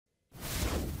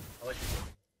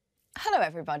Hello,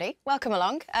 everybody. Welcome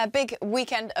along. A big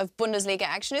weekend of Bundesliga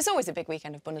action. It's always a big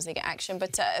weekend of Bundesliga action,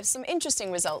 but some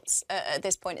interesting results at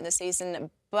this point in the season.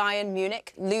 Bayern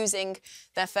Munich losing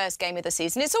their first game of the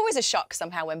season. It's always a shock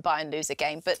somehow when Bayern lose a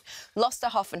game, but lost to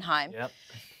Hoffenheim. Yep.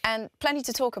 And plenty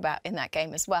to talk about in that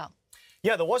game as well.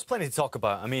 Yeah, there was plenty to talk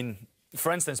about. I mean,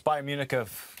 for instance, Bayern Munich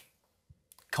have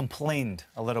complained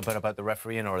a little bit about the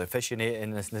refereeing or the officiating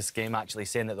in this game, actually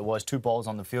saying that there was 2 balls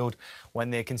on the field when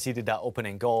they conceded that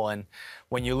opening goal. And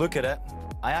when you look at it,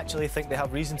 I actually think they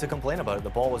have reason to complain about it. The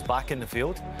ball was back in the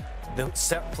field. The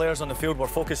certain players on the field were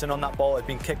focusing on that ball that had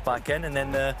been kicked back in, and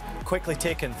then the quickly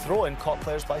taken throw-in caught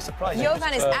players by surprise.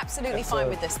 Jovan is absolutely fine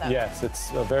with this, though. Yes,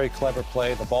 it's a very clever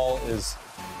play. The ball is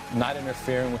not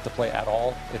interfering with the play at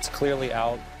all. It's clearly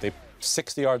out. They're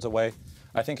 60 yards away.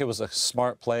 I think it was a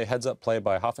smart play, heads-up play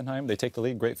by Hoffenheim. They take the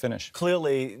lead. Great finish.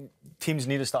 Clearly, teams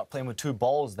need to start playing with 2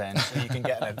 balls then, so you can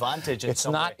get an advantage. It's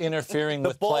not interfering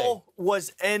with play. The ball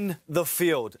was in the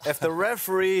field. If the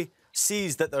referee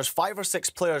sees that there's 5 or 6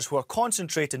 players who are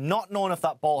concentrated, not knowing if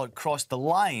that ball had crossed the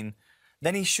line,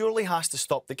 then he surely has to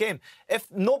stop the game.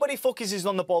 If nobody focuses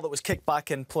on the ball that was kicked back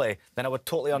in play, then I would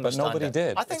totally understand. But nobody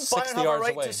did. I think Bayern have a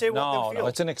right to say what they feel. No,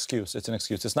 it's an excuse. It's an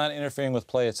excuse. It's not interfering with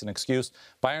play. It's an excuse.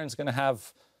 Bayern's going to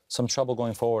have some trouble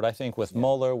going forward, I think, with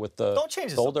Muller, with the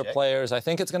older players. I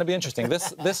think it's going to be interesting.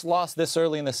 This loss this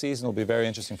early in the season will be very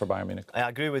interesting for Bayern Munich. I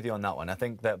agree with you on that one. I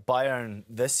think that Bayern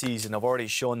this season have already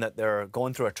shown that they're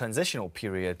going through a transitional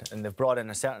period, and they've brought in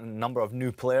a certain number of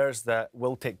new players that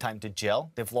will take time to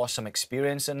gel. They've lost some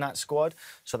experience in that squad,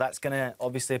 so that's going to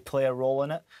obviously play a role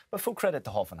in it. But full credit to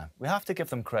Hoffenheim. We have to give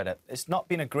them credit. It's not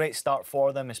been a great start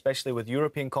for them, especially with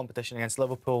European competition against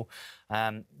Liverpool.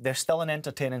 They're still an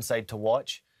entertaining side to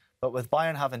watch. But with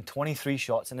Bayern having 23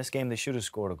 shots in this game, they should have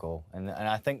scored a goal. And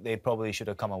I think they probably should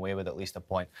have come away with at least a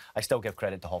point. I still give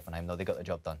credit to Hoffenheim, though. They got the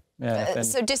job done. Yeah,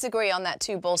 so disagree on that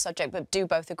 2-ball subject, but do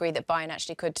both agree that Bayern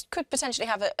actually could potentially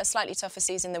have a slightly tougher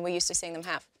season than we're used to seeing them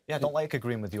have? Yeah, I don't like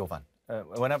agreeing with Jovan.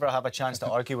 Whenever I have a chance to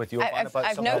argue with Jovan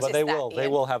about something... But they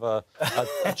will have a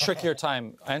trickier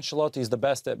time. Ancelotti's the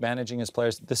best at managing his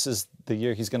players. This is the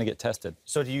year he's going to get tested.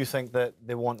 So do you think that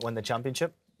they won't win the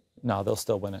championship? No, they'll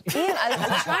still win it. Ian,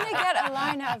 I'm trying to get a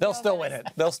line out of They'll still win it.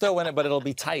 They'll still win it, but it'll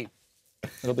be tight.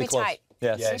 It'll be close. Tight.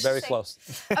 Yes, very close.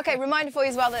 OK, reminder for you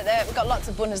as well that we've got lots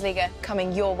of Bundesliga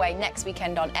coming your way next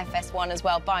weekend on FS1 as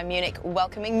well. Bayern Munich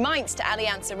welcoming Mainz to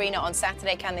Allianz Arena on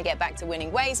Saturday. Can they get back to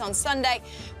winning ways? On Sunday,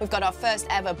 we've got our first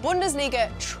ever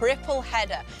Bundesliga triple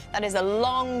header. That is a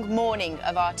long morning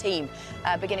of our team,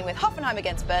 beginning with Hoffenheim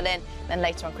against Berlin. Then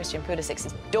later on, Christian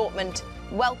Pulisic's Dortmund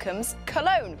welcomes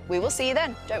Cologne. We will see you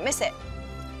then. Don't miss it.